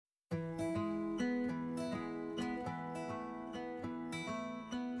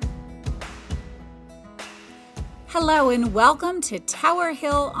Hello and welcome to Tower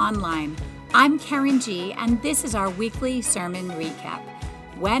Hill Online. I'm Karen G, and this is our weekly sermon recap.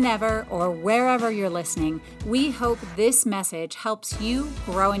 Whenever or wherever you're listening, we hope this message helps you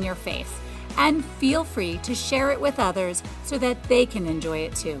grow in your faith. And feel free to share it with others so that they can enjoy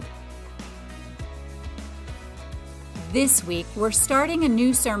it too. This week, we're starting a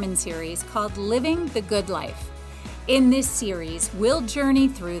new sermon series called Living the Good Life. In this series, we'll journey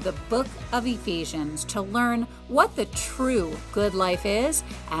through the book of Ephesians to learn what the true good life is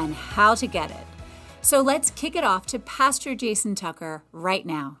and how to get it. So let's kick it off to Pastor Jason Tucker right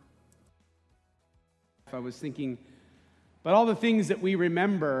now. I was thinking about all the things that we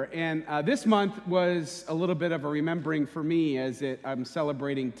remember, and this month was a little bit of a remembering for me as I'm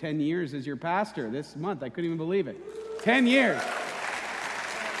celebrating 10 years as your pastor this month. I couldn't even believe it. 10 years.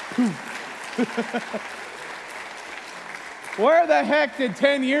 Where the heck did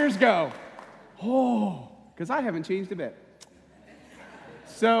 10 years go? Oh, because I haven't changed a bit.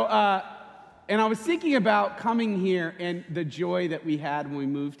 So, and I was thinking about coming here and the joy that we had when we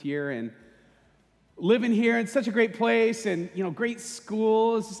moved here and living here. It's such a great place and, great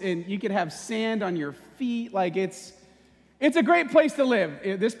schools, and you could have sand on your feet. Like, it's a great place to live.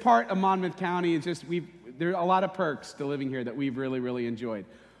 This part of Monmouth County is just, there are a lot of perks to living here that we've really, really enjoyed.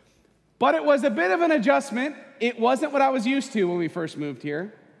 But it was a bit of an adjustment. It wasn't what I was used to when we first moved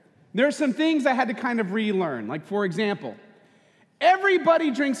here. There's some things I had to kind of relearn. Like, for example,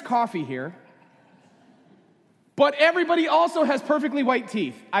 everybody drinks coffee here, but everybody also has perfectly white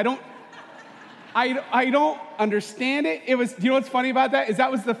teeth. I don't understand it. Do you know what's funny about that? Is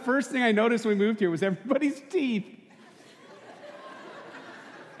that was the first thing I noticed when we moved here was everybody's teeth.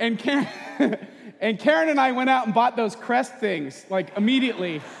 And Karen and I went out and bought those Crest things, like,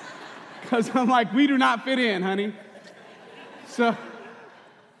 immediately. Because I'm like, we do not fit in, honey. So,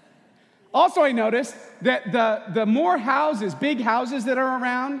 also I noticed that the more houses, big houses that are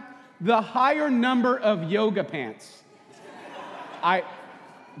around, the higher number of yoga pants. I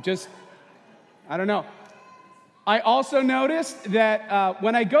don't know. I also noticed that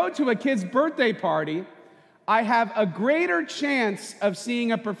when I go to a kid's birthday party, I have a greater chance of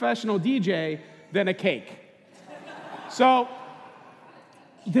seeing a professional DJ than a cake. So,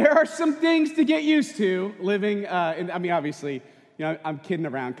 there are some things to get used to living, obviously, I'm kidding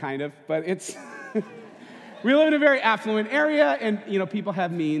around kind of, but it's, we live in a very affluent area and, people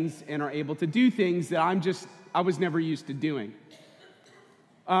have means and are able to do things that I was never used to doing.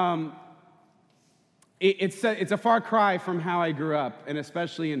 It's a far cry from how I grew up, and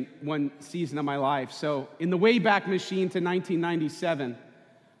especially in one season of my life. So in the Wayback Machine to 1997,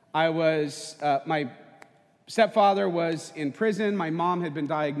 my stepfather was in prison. My mom had been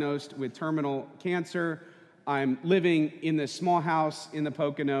diagnosed with terminal cancer. I'm living in this small house in the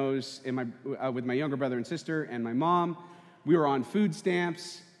Poconos with my younger brother and sister and my mom. We were on food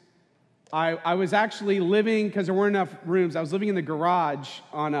stamps. I was actually living, because there weren't enough rooms, I was living in the garage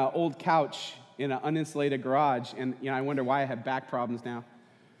on an old couch in an uninsulated garage. And I wonder why I have back problems now.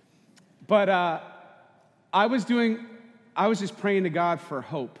 But I was just praying to God for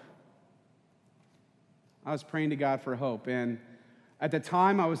hope. I was praying to God for hope. And at the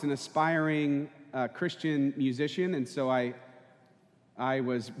time, I was an aspiring Christian musician. And so I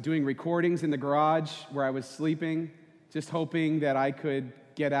was doing recordings in the garage where I was sleeping, just hoping that I could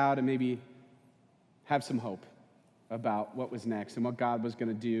get out and maybe have some hope about what was next and what God was going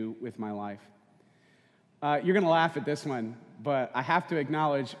to do with my life. You're going to laugh at this one, but I have to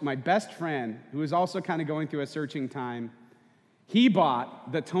acknowledge my best friend, who was also kind of going through a searching time, he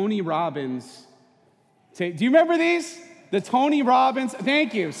bought the Tony Robbins. Do you remember these? The Tony Robbins.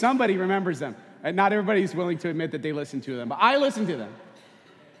 Thank you. Somebody remembers them. Not everybody's willing to admit that they listen to them, but I listened to them.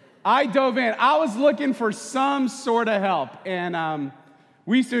 I dove in. I was looking for some sort of help, and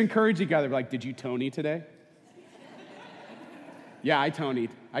we used to encourage each other. Like, did you Tony today? Yeah, I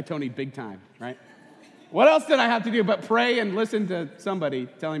Tonyed. I Tonyed big time, right? What else did I have to do but pray and listen to somebody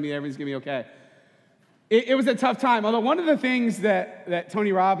telling me everything's going to be okay? It was a tough time, although one of the things that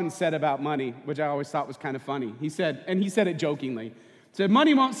Tony Robbins said about money, which I always thought was kind of funny, he said it jokingly, said,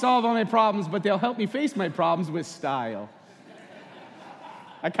 money won't solve all my problems, but they'll help me face my problems with style.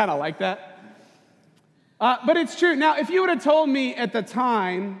 I kind of like that. But it's true. Now, if you would have told me at the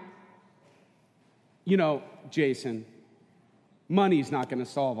time, Jason, money's not going to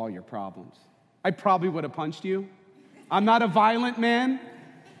solve all your problems, I probably would have punched you. I'm not a violent man.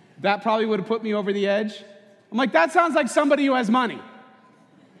 That probably would have put me over the edge. I'm like, that sounds like somebody who has money.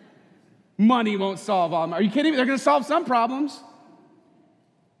 Money won't solve all. Are you kidding me? They're going to solve some problems.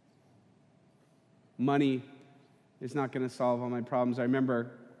 Money is not going to solve all my problems. I remember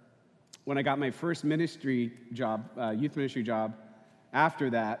when I got my first ministry job, youth ministry job, after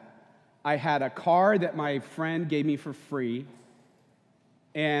that, I had a car that my friend gave me for free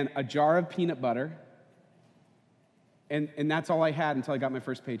and a jar of peanut butter, and that's all I had until I got my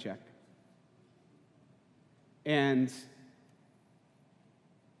first paycheck. And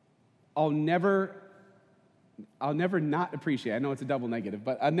I'll never not appreciate, I know it's a double negative,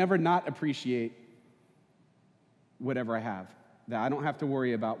 but I'll never not appreciate whatever I have. That I don't have to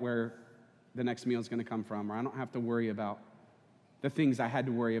worry about where the next meal is going to come from, or I don't have to worry about the things I had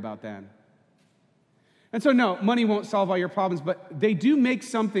to worry about then. And so, no, money won't solve all your problems, but they do make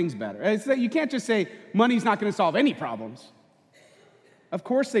some things better. It's that you can't just say money's not going to solve any problems. Of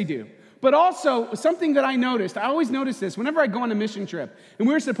course they do. But also, something that I noticed, I always notice this, whenever I go on a mission trip, and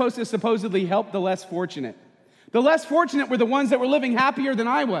we were supposed to supposedly help the less fortunate. The less fortunate were the ones that were living happier than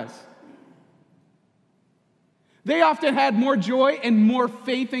I was. They often had more joy and more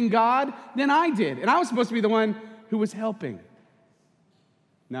faith in God than I did. And I was supposed to be the one who was helping.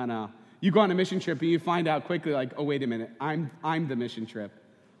 No. You go on a mission trip and you find out quickly, like, oh, wait a minute, I'm the mission trip.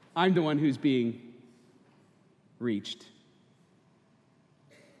 I'm the one who's being reached.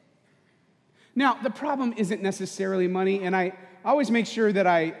 Now, the problem isn't necessarily money, and I always make sure that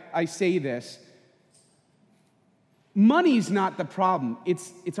I say this. Money's not the problem.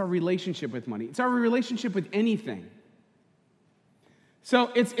 It's our relationship with money. It's our relationship with anything.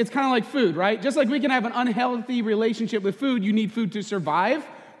 So it's kind of like food, right? Just like we can have an unhealthy relationship with food, you need food to survive,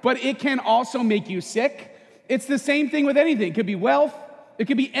 but it can also make you sick. It's the same thing with anything. It could be wealth. It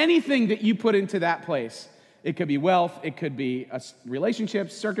could be anything that you put into that place. It could be wealth. It could be a relationship,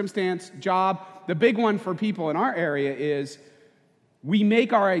 circumstance, job. The big one for people in our area is we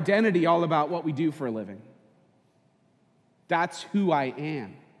make our identity all about what we do for a living. That's who I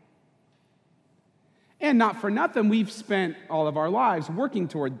am. And not for nothing, we've spent all of our lives working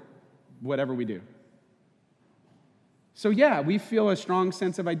toward whatever we do. So yeah, we feel a strong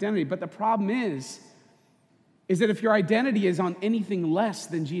sense of identity, but the problem is that if your identity is on anything less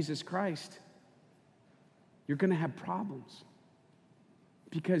than Jesus Christ, you're going to have problems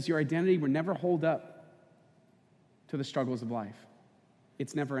because your identity will never hold up to the struggles of life.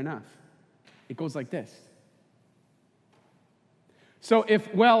 It's never enough. It goes like this. So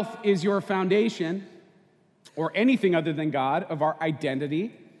if wealth is your foundation, or anything other than God, of our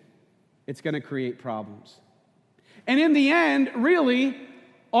identity, it's going to create problems. And in the end, really,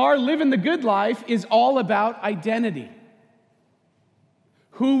 our living the good life is all about identity.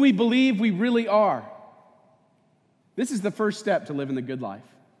 Who we believe we really are. This is the first step to living the good life.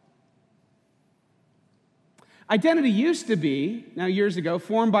 Identity used to be, now years ago,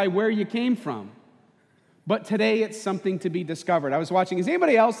 formed by where you came from. But today it's something to be discovered. I was watching, is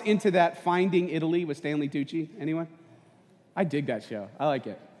anybody else into that Finding Italy with Stanley Tucci? Anyone? I dig that show. I like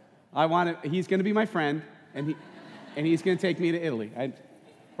it. He's going to be my friend, and he's going to take me to Italy.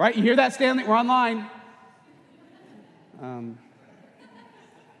 Right? You hear that, Stanley? We're online.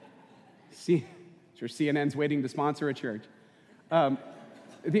 Sure, CNN's waiting to sponsor a church. I'm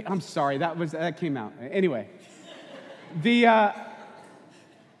sorry, that came out. Anyway,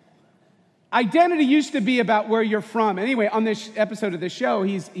 identity used to be about where you're from. Anyway, on this episode of the show,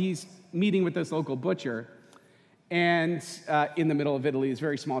 he's meeting with this local butcher, and in the middle of Italy, it's a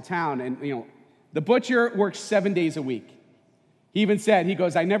very small town, and the butcher works 7 days a week. He even said, he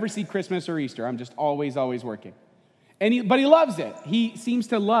goes, I never see Christmas or Easter. I'm just always working. But he loves it. He seems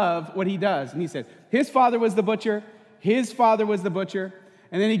to love what he does. And he said, his father was the butcher. His father was the butcher.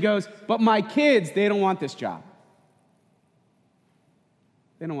 And then he goes, but my kids, they don't want this job.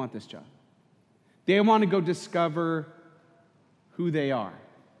 They don't want this job. They want to go discover who they are.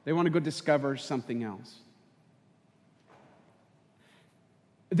 They want to go discover something else.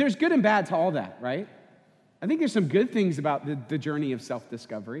 There's good and bad to all that, right? I think there's some good things about the journey of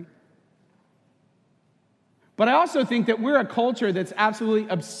self-discovery. But I also think that we're a culture that's absolutely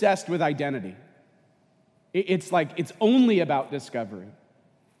obsessed with identity. It's like it's only about discovery.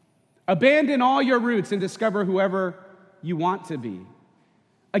 Abandon all your roots and discover whoever you want to be.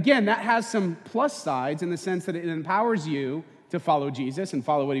 Again, that has some plus sides in the sense that it empowers you to follow Jesus and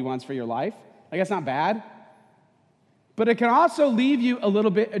follow what he wants for your life. Like, that's not bad. But it can also leave you a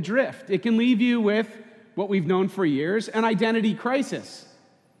little bit adrift. It can leave you with what we've known for years, an identity crisis,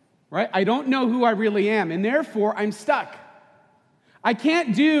 right? I don't know who I really am, and therefore I'm stuck. I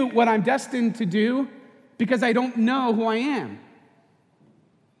can't do what I'm destined to do because I don't know who I am.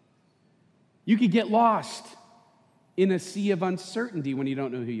 You could get lost in a sea of uncertainty when you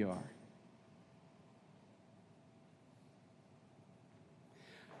don't know who you are.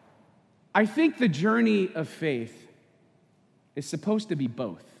 I think the journey of faith is supposed to be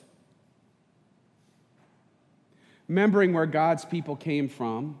both. remembering where God's people came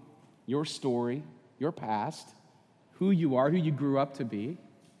from, your story, your past, who you are, who you grew up to be,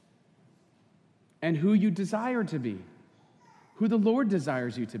 and who you desire to be, who the Lord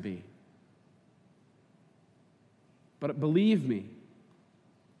desires you to be. But believe me,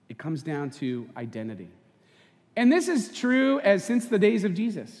 it comes down to identity. And this is true since the days of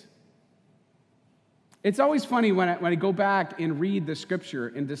Jesus. It's always funny when I go back and read the scripture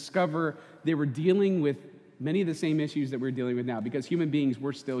and discover they were dealing with many of the same issues that we're dealing with now, because human beings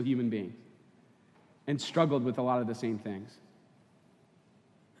were still human beings and struggled with a lot of the same things.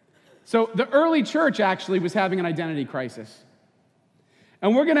 So the early church actually was having an identity crisis.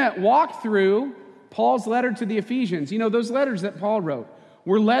 And we're going to walk through Paul's letter to the Ephesians. You know, those letters that Paul wrote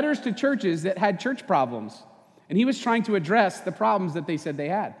were letters to churches that had church problems. And he was trying to address the problems that they said they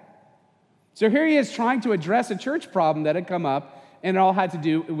had. So here he is trying to address a church problem that had come up, and it all had to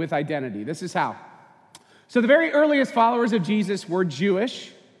do with identity. This is how. So the very earliest followers of Jesus were Jewish.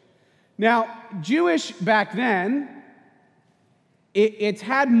 Now, Jewish back then, it's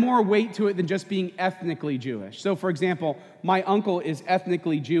had more weight to it than just being ethnically Jewish. So, for example, my uncle is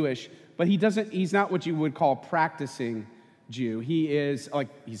ethnically Jewish, but he's not what you would call practicing Jew. He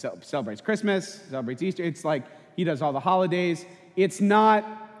celebrates Christmas, celebrates Easter. It's like he does all the holidays. It's not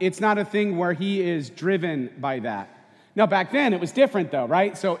a thing where he is driven by that. Now, back then, it was different, though,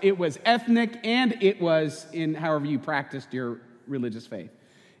 right? So it was ethnic, and it was in however you practiced your religious faith.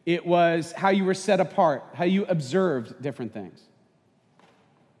 It was how you were set apart, how you observed different things.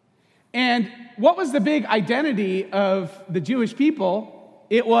 And what was the big identity of the Jewish people?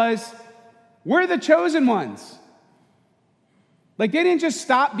 It was, we're the chosen ones. Like, they didn't just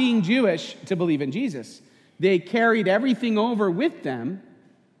stop being Jewish to believe in Jesus. They carried everything over with them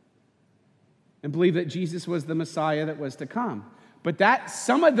and believed that Jesus was the Messiah that was to come. But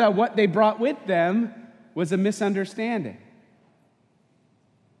some of what they brought with them was a misunderstanding.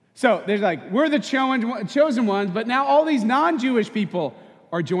 So there's like, we're the chosen ones, but now all these non-Jewish people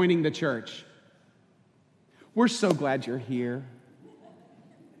are joining the church. We're so glad you're here.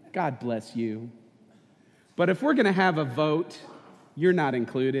 God bless you. But if we're going to have a vote, you're not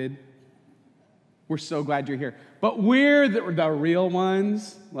included. We're so glad you're here. But we're the real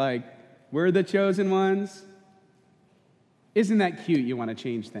ones. Like, we're the chosen ones. Isn't that cute? You want to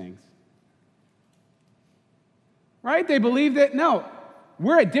change things. Right? They believe that, no,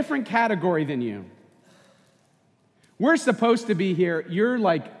 we're a different category than you. We're supposed to be here. You're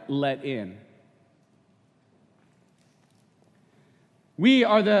like let in. We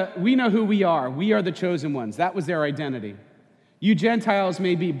know who we are. We are the chosen ones. That was their identity. You Gentiles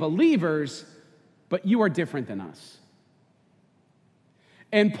may be believers, but you are different than us.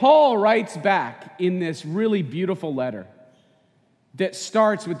 And Paul writes back in this really beautiful letter that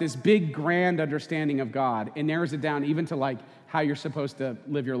starts with this big, grand understanding of God and narrows it down even to like how you're supposed to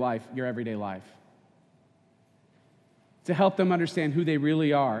live your life, your everyday life, to help them understand who they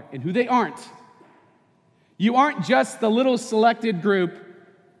really are and who they aren't. You aren't just the little selected group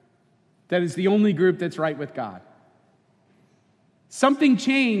that is the only group that's right with God. Something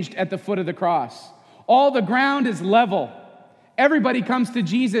changed at the foot of the cross. All the ground is level. Everybody comes to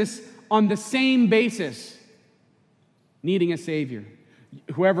Jesus on the same basis, needing a Savior.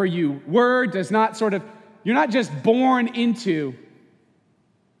 Whoever you were does not you're not just born into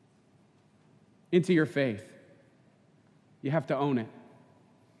your faith. You have to own it.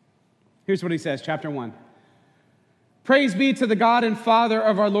 Here's what he says, chapter 1. Praise be to the God and Father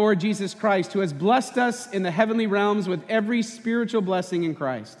of our Lord Jesus Christ, who has blessed us in the heavenly realms with every spiritual blessing in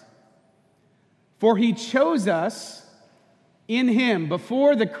Christ. For he chose us in him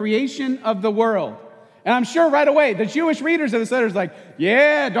before the creation of the world. And I'm sure right away, the Jewish readers of this letter is like,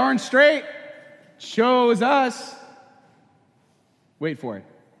 yeah, darn straight, chose us. Wait for it.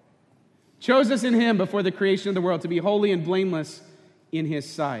 Chose us in him before the creation of the world to be holy and blameless in his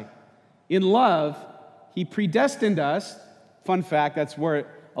sight. In love, he predestined us. Fun fact, that's where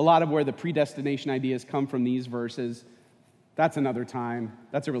a lot of where the predestination ideas come from, these verses. That's another time.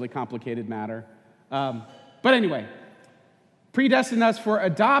 That's a really complicated matter. But anyway, predestined us for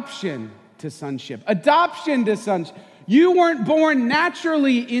adoption to sonship. Adoption to sonship. You weren't born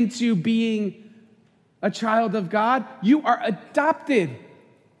naturally into being a child of God. You are adopted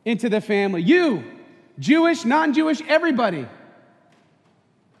into the family. You, Jewish, non-Jewish, everybody.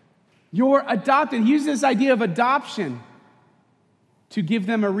 You're adopted. He uses this idea of adoption to give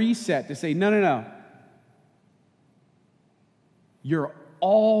them a reset, to say, no. You're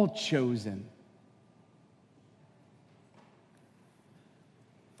all chosen.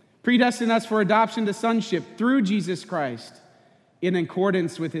 Predestined us for adoption to sonship through Jesus Christ in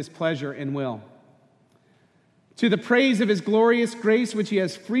accordance with his pleasure and will, to the praise of his glorious grace, which he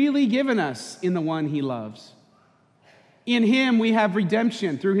has freely given us in the one he loves. In him we have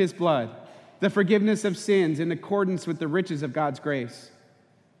redemption through his blood, the forgiveness of sins in accordance with the riches of God's grace,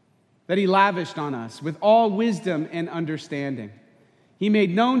 that he lavished on us with all wisdom and understanding. He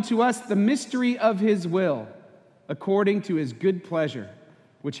made known to us the mystery of his will, according to his good pleasure,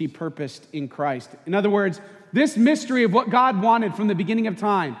 which he purposed in Christ. In other words, this mystery of what God wanted from the beginning of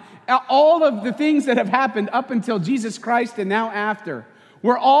time, all of the things that have happened up until Jesus Christ and now after,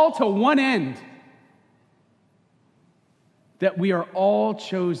 were all to one end: that we are all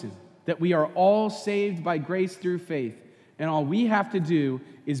chosen, that we are all saved by grace through faith, and all we have to do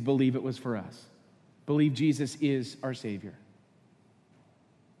is believe it was for us. Believe Jesus is our Savior.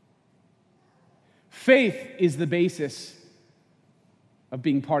 Faith is the basis of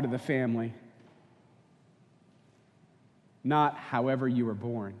being part of the family, not however you were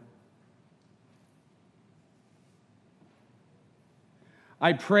born.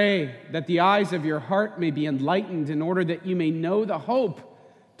 I pray that the eyes of your heart may be enlightened in order that you may know the hope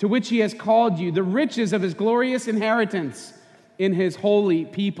to which he has called you, the riches of his glorious inheritance in his holy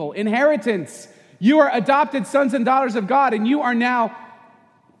people. Inheritance. You are adopted sons and daughters of God, and you are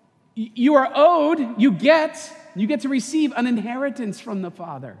owed, you get to receive an inheritance from the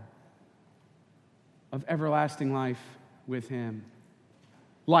Father of everlasting life with him.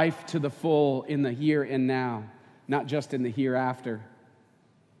 Life to the full in the here and now, not just in the hereafter.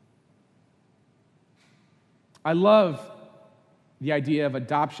 I love the idea of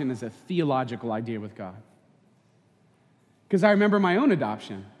adoption as a theological idea with God, because I remember my own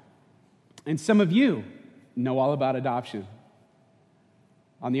adoption, and some of you know all about adoption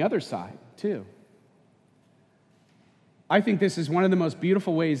on the other side too. I think this is one of the most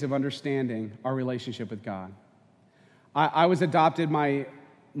beautiful ways of understanding our relationship with God. I was adopted. My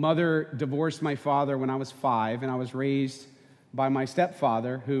mother divorced my father when I was 5, and I was raised by my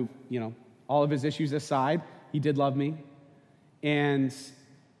stepfather, who, all of his issues aside, he did love me. And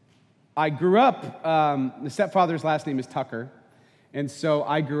I grew up, the stepfather's last name is Tucker, and so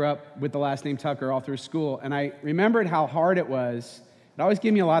I grew up with the last name Tucker all through school, and I remembered how hard it was. It always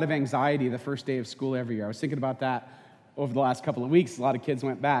gave me a lot of anxiety the first day of school every year. I was thinking about that over the last couple of weeks. A lot of kids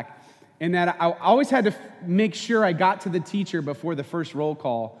went back. And that I always had to make sure I got to the teacher before the first roll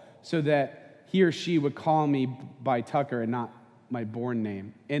call so that he or she would call me by Tucker and not my born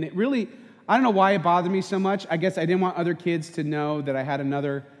name. And it really, I don't know why it bothered me so much. I guess I didn't want other kids to know that I had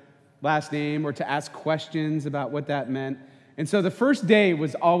another last name or to ask questions about what that meant. And so the first day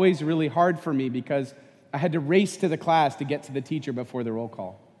was always really hard for me because I had to race to the class to get to the teacher before the roll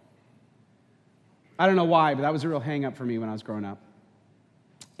call. I don't know why, but that was a real hang-up for me when I was growing up.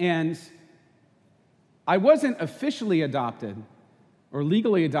 And I wasn't officially adopted or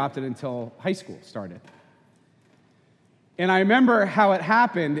legally adopted until high school started. And I remember how it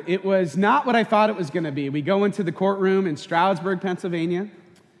happened. It was not what I thought it was going to be. We go into the courtroom in Stroudsburg, Pennsylvania,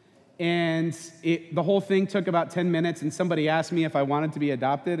 and the whole thing took about 10 minutes, and somebody asked me if I wanted to be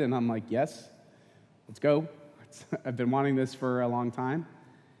adopted, and I'm like, yes, let's go. I've been wanting this for a long time.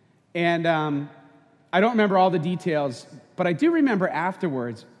 And I don't remember all the details, but I do remember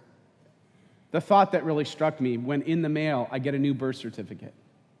afterwards the thought that really struck me when in the mail I get a new birth certificate.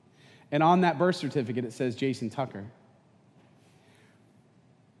 And on that birth certificate it says Jason Tucker.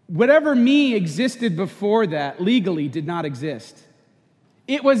 Whatever me existed before that legally did not exist.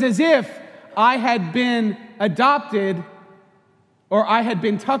 It was as if I had been adopted or I had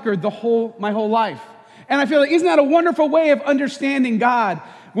been Tuckered my whole life. And I feel like, isn't that a wonderful way of understanding God?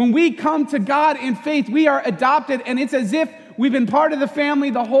 When we come to God in faith, we are adopted, and it's as if we've been part of the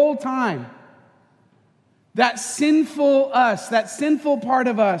family the whole time. That sinful us, that sinful part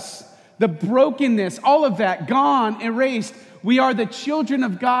of us, the brokenness, all of that, gone, erased. We are the children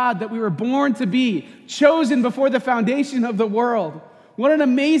of God that we were born to be, chosen before the foundation of the world. What an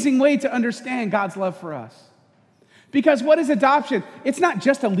amazing way to understand God's love for us. Because what is adoption? It's not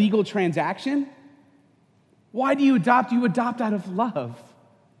just a legal transaction. Why do you adopt? You adopt out of love.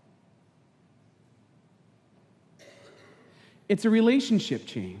 It's a relationship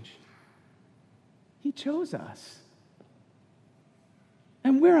change. He chose us.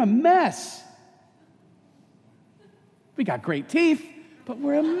 And we're a mess. We got great teeth, but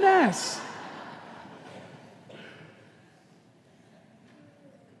we're a mess.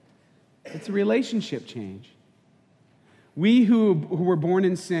 It's a relationship change. We who were born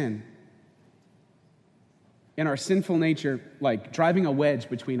in sin, in our sinful nature, like driving a wedge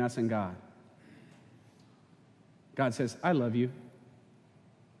between us and God. God says, I love you.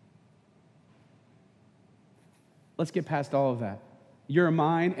 Let's get past all of that. You're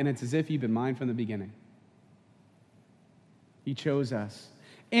mine, and it's as if you've been mine from the beginning. He chose us.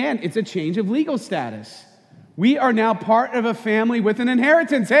 And it's a change of legal status. We are now part of a family with an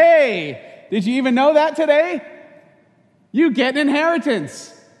inheritance. Hey, did you even know that today? You get an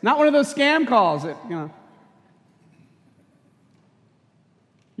inheritance. Not one of those scam calls that,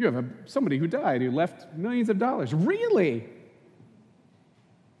 you have somebody who died who left millions of dollars. Really?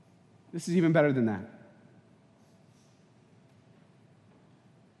 This is even better than that.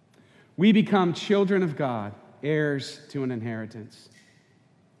 We become children of God, heirs to an inheritance.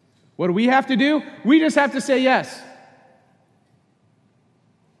 What do we have to do? We just have to say yes.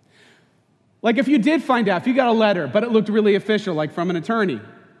 Like if you did find out, if you got a letter, but it looked really official, like from an attorney.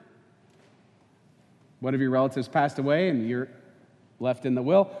 One of your relatives passed away and you're left in the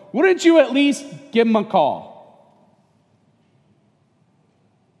will. Wouldn't you at least give them a call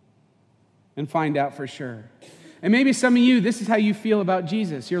and find out for sure? And maybe some of you, this is how you feel about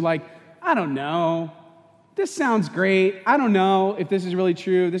Jesus. You're like, I don't know. This sounds great. I don't know if this is really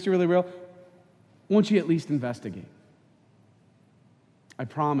true, this is really real. Won't you at least investigate? I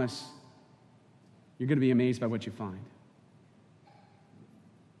promise you're going to be amazed by what you find.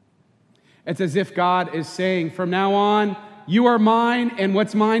 It's as if God is saying, from now on, you are mine, and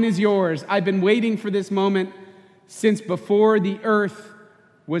what's mine is yours. I've been waiting for this moment since before the earth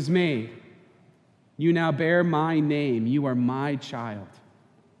was made. You now bear my name. You are my child.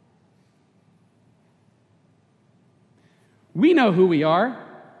 We know who we are.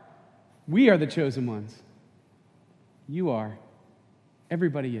 We are the chosen ones. You are.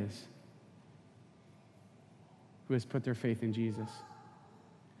 Everybody is. Who has put their faith in Jesus.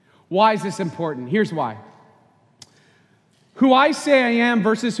 Why is this important? Here's why. Who I say I am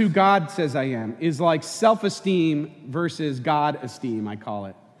versus who God says I am is like self-esteem versus God-esteem, I call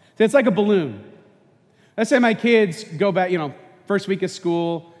it. So it's like a balloon. Let's say my kids go back, first week of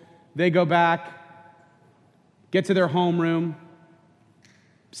school, they go back, get to their homeroom,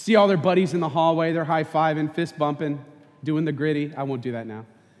 see all their buddies in the hallway, they're high-fiving, fist-bumping, doing the gritty. I won't do that now.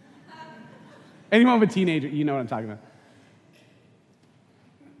 Anyone with a teenager, you know what I'm talking about.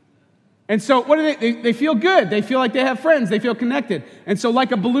 And so what do they feel good. They feel like they have friends. They feel connected. And so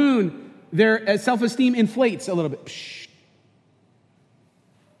like a balloon, their self-esteem inflates a little bit. Psh.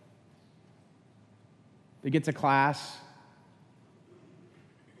 They get to class.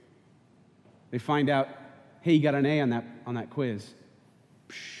 They find out, hey, you got an A on that quiz.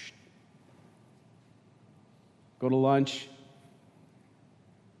 Psh. Go to lunch.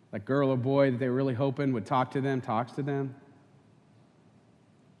 That girl or boy that they were really hoping would talk to them, talks to them.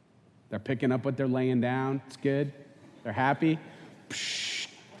 They're picking up what they're laying down. It's good. They're happy. Psh.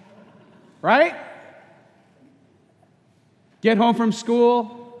 Right? Get home from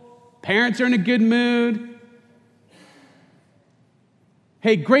school. Parents are in a good mood.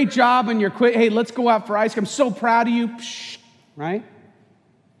 Hey, great job on your quiz. Hey, let's go out for ice cream. I'm so proud of you. Psh. Right?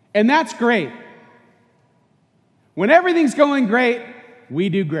 And that's great. When everything's going great, we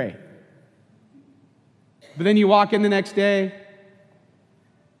do great. But then you walk in the next day,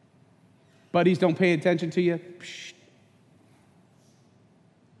 buddies don't pay attention to you. Psh.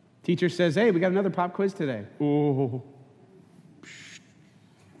 Teacher says, hey, we got another pop quiz today. Oh. Psh.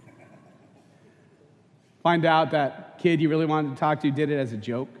 Find out that kid you really wanted to talk to did it as a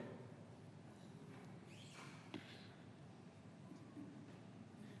joke.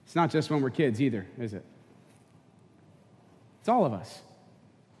 It's not just when we're kids either, is it? It's all of us.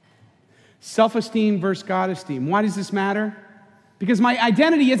 Self-esteem versus God-esteem. Why does this matter? Because my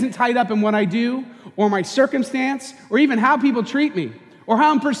identity isn't tied up in what I do, or my circumstance, or even how people treat me, or how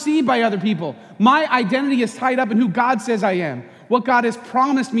I'm perceived by other people. My identity is tied up in who God says I am, what God has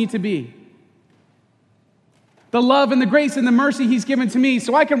promised me to be. The love and the grace and the mercy He's given to me,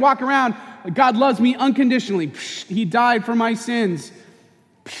 so I can walk around, God loves me unconditionally. He died for my sins.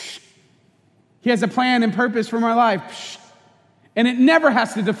 He has a plan and purpose for my life. And it never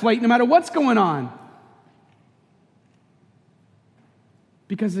has to deflate no matter what's going on.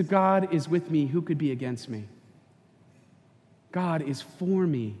 Because if God is with me, who could be against me? God is for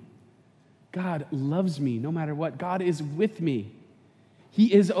me. God loves me no matter what. God is with me.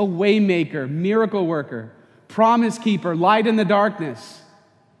 He is a way maker, miracle worker, promise keeper, light in the darkness.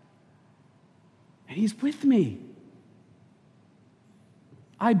 And He's with me.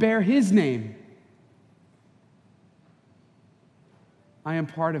 I bear His name. I am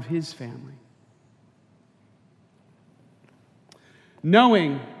part of His family.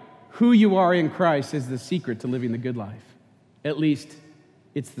 Knowing who you are in Christ is the secret to living the good life. At least,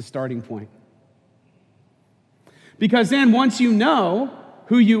 it's the starting point. Because then once you know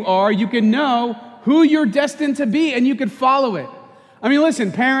who you are, you can know who you're destined to be, and you can follow it. I mean,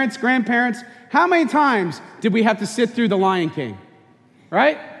 listen, parents, grandparents, how many times did we have to sit through The Lion King?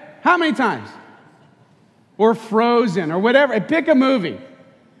 Right? How many times? Or Frozen, or whatever. Pick a movie.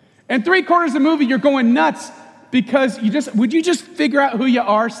 And 3/4 of the movie, you're going nuts because would you just figure out who you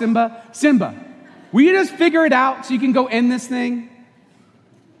are, Simba? Simba, will you just figure it out so you can go end this thing?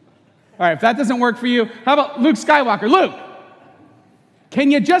 All right, if that doesn't work for you, how about Luke Skywalker? Luke,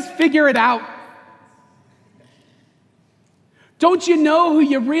 can you just figure it out? Don't you know who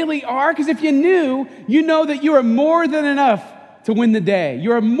you really are? Because if you knew, you know that you are more than enough to win the day.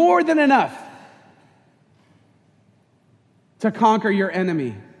 You are more than enough to conquer your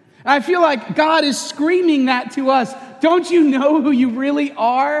enemy. And I feel like God is screaming that to us. Don't you know who you really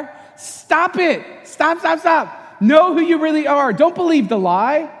are? Stop it. Stop. Know who you really are. Don't believe the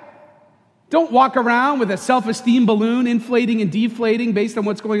lie. Don't walk around with a self-esteem balloon inflating and deflating based on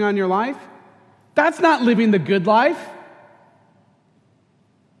what's going on in your life. That's not living the good life.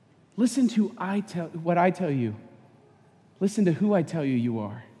 Listen to what I tell you. Listen to who I tell you you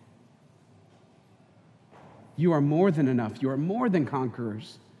are. You are more than enough. You are more than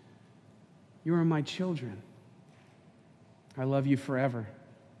conquerors. You are my children. I love you forever.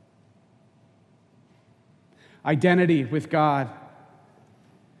 Identity with God.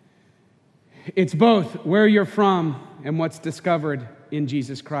 It's both where you're from and what's discovered in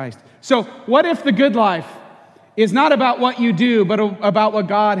Jesus Christ. So, what if the good life is not about what you do, but about what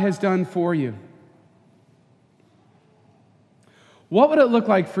God has done for you? What would it look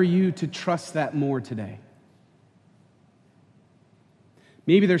like for you to trust that more today?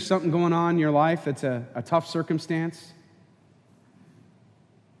 Maybe there's something going on in your life that's a tough circumstance.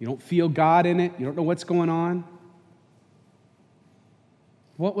 You don't feel God in it. You don't know what's going on.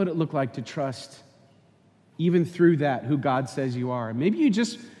 What would it look like to trust, even through that, who God says you are? Maybe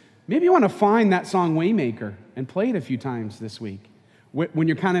you want to find that song Waymaker and play it a few times this week. When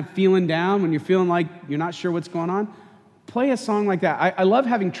you're kind of feeling down, when you're feeling like you're not sure what's going on, play a song like that. I love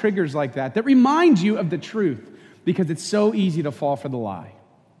having triggers like that remind you of the truth, because it's so easy to fall for the lie.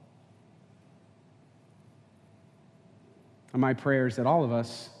 And my prayer is that all of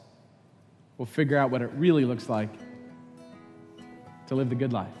us will figure out what it really looks like to live the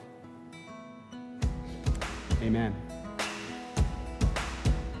good life. Amen.